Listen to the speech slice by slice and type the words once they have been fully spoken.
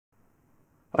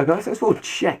Hi guys, thanks for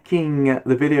checking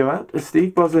the video out. It's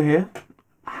Steve Buzza here.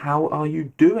 How are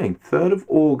you doing? 3rd of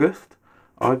August.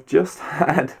 I've just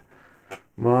had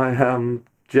my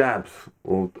jabs,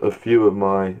 or a few of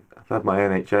I've had my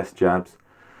NHS jabs.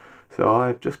 So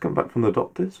I've just come back from the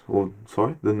doctors, or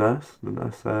sorry, the nurse. The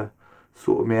nurse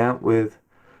sorted me out with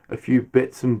a few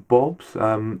bits and bobs.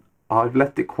 I've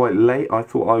left it quite late. I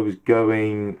thought I was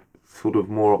going sort of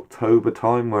more October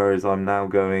time, whereas I'm now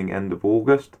going end of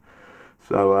August.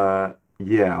 So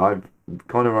yeah, I'm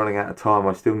kind of running out of time.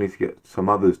 I still need to get some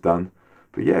others done.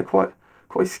 But yeah, quite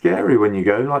scary when you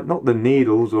go. Like, not the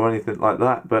needles or anything like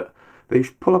that, but they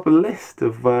pull up a list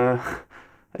of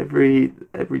every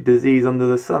disease under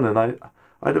the sun, and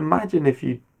I'd imagine if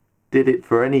you did it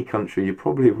for any country, you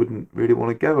probably wouldn't really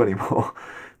want to go anymore.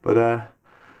 But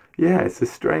yeah, it's a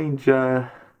strange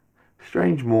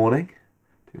morning.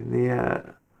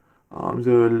 The arms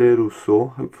are a little sore.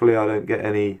 Hopefully, I don't get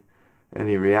any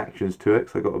reactions to it,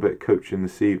 because I got a bit of coaching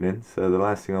this evening. So the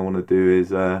last thing I want to do is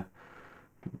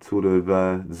sort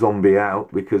of zombie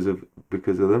out because of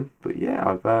them. But yeah,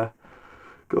 I've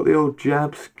got the old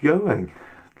jabs going.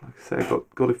 Like I say, I've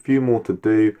got a few more to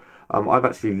do. I've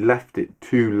actually left it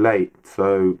too late,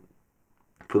 so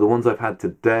for the ones I've had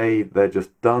today, they're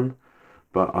just done.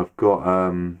 But I've got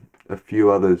a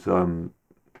few others I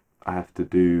have to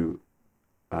do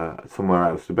somewhere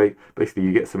else. So basically,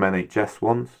 you get some NHS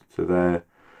ones. So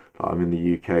I'm in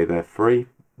the UK, they're free,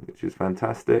 which is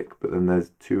fantastic. But then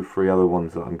there's 2 or 3 other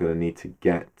ones that I'm going to need to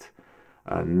get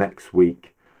next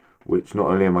week, which not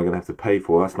only am I going to have to pay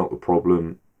for, that's not the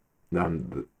problem.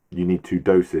 You need 2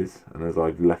 doses, and as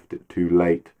I've left it too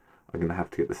late, I'm going to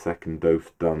have to get the second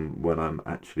dose done when I'm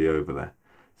actually over there.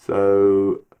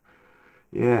 So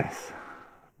yes,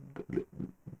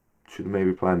 should have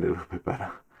maybe planned it a little bit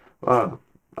better. Well,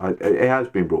 it has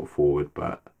been brought forward,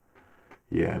 but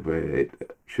yeah, but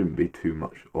it shouldn't be too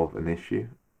much of an issue.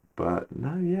 But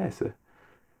no, yeah, so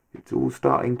it's all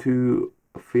starting to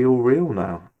feel real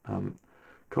now.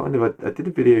 Kind of, I did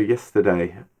a video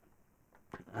yesterday,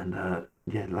 and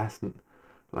yeah, last night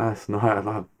I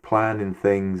was planning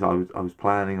things. I was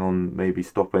planning on maybe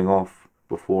stopping off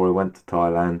before I went to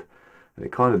Thailand, and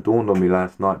it kind of dawned on me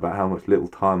last night about how much little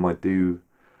time I do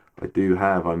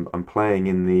have. I'm playing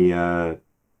in the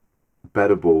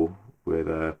better ball with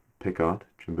Picard,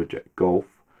 Jumbo Jet Golf,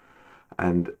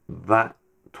 and that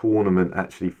tournament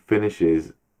actually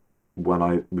finishes when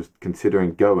I was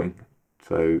considering going.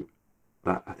 So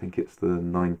that, I think it's the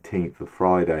 19th of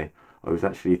Friday. I was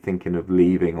actually thinking of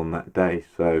leaving on that day,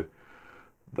 so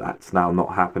that's now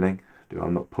not happening.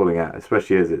 I'm not pulling out,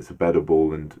 especially as it's a better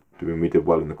ball, and we did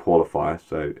well in the qualifier.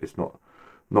 So it's not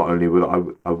only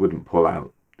would I wouldn't pull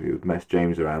out, it would mess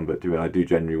James around, but I do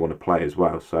genuinely want to play as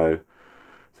well. So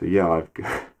yeah,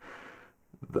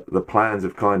 the plans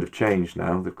have kind of changed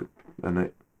now,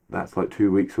 and that's like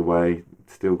 2 weeks away.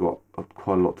 Still got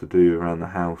quite a lot to do around the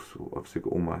house. Obviously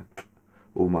got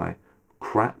all my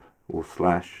crap or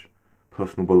slash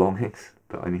personal belongings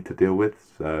that I need to deal with.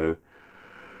 So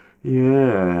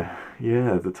yeah,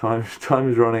 the time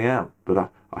is running out.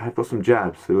 But I have got some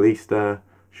jabs, so at least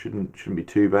shouldn't be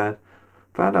too bad.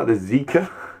 Found out there's Zika.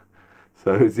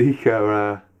 So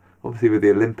Zika, obviously with the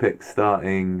Olympics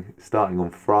starting on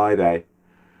Friday,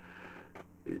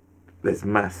 there's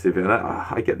massive, and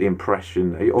I get the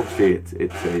impression, obviously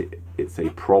it's a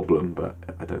problem, but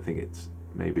I don't think it's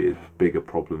maybe as big a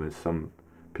problem as some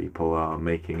people are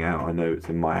making out. I know it's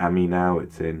in Miami now.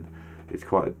 It's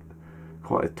quite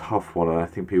a tough one, and I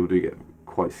think people do get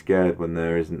quite scared when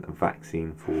there isn't a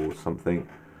vaccine for something.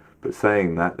 But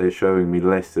saying that, they're showing me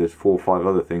lists. There's 4 or 5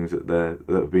 other things that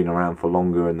have been around for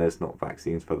longer, and there's not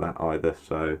vaccines for that either.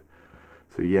 So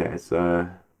yeah, it's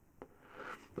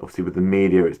obviously with the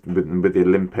media, it's with the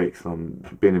Olympics. I'm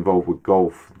being involved with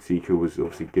golf. Zika was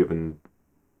obviously given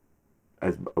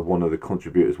as one of the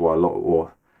contributors why a lot,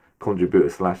 or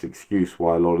contributor slash excuse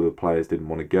why a lot of the players didn't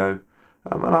want to go.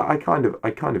 And I kind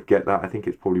of get that. I think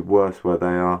it's probably worse where they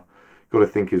are. Got to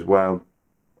think as well.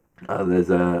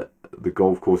 The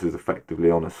golf course is effectively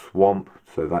on a swamp,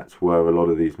 so that's where a lot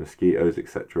of these mosquitoes,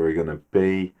 etc., are going to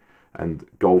be. And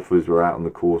golfers were out on the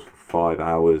course for 5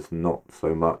 hours, not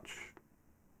so much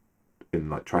in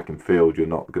like track and field. You're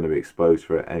not going to be exposed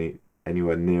for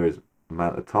anywhere near as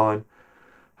amount of time.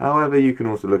 However, you can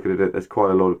also look at it. There's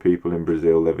quite a lot of people in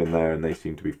Brazil living there, and they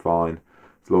seem to be fine.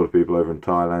 There's a lot of people over in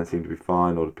Thailand seem to be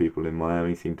fine. A lot of people in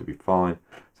Miami seem to be fine.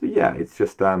 So yeah, it's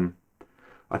just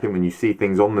I think when you see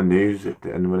things on the news,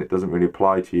 and when it doesn't really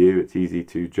apply to you, it's easy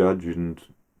to judge and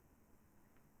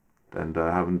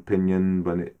have an opinion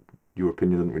when your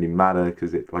opinion doesn't really matter,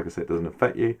 because it, like I said, doesn't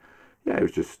affect you. Yeah,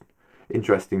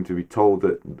 interesting to be told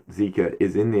that Zika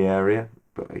is in the area,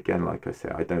 but again, like I say,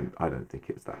 I don't think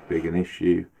it's that big an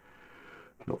issue.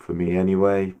 Not for me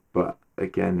anyway. But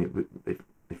again,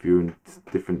 if you're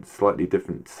in slightly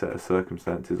different set of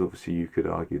circumstances, obviously you could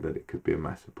argue that it could be a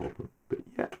massive problem. But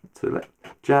yeah, so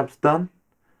jabs done.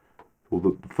 Well,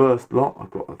 the first lot,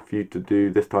 I've got a few to do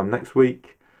this time next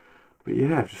week. But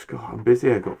yeah, I'm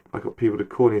busy. I got people to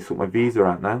call and sort my visa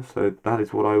out now, so that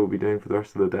is what I will be doing for the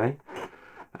rest of the day.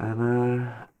 And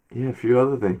yeah, a few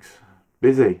other things.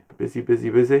 Busy.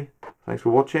 Thanks for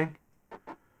watching.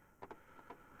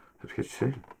 Hope to catch you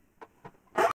soon.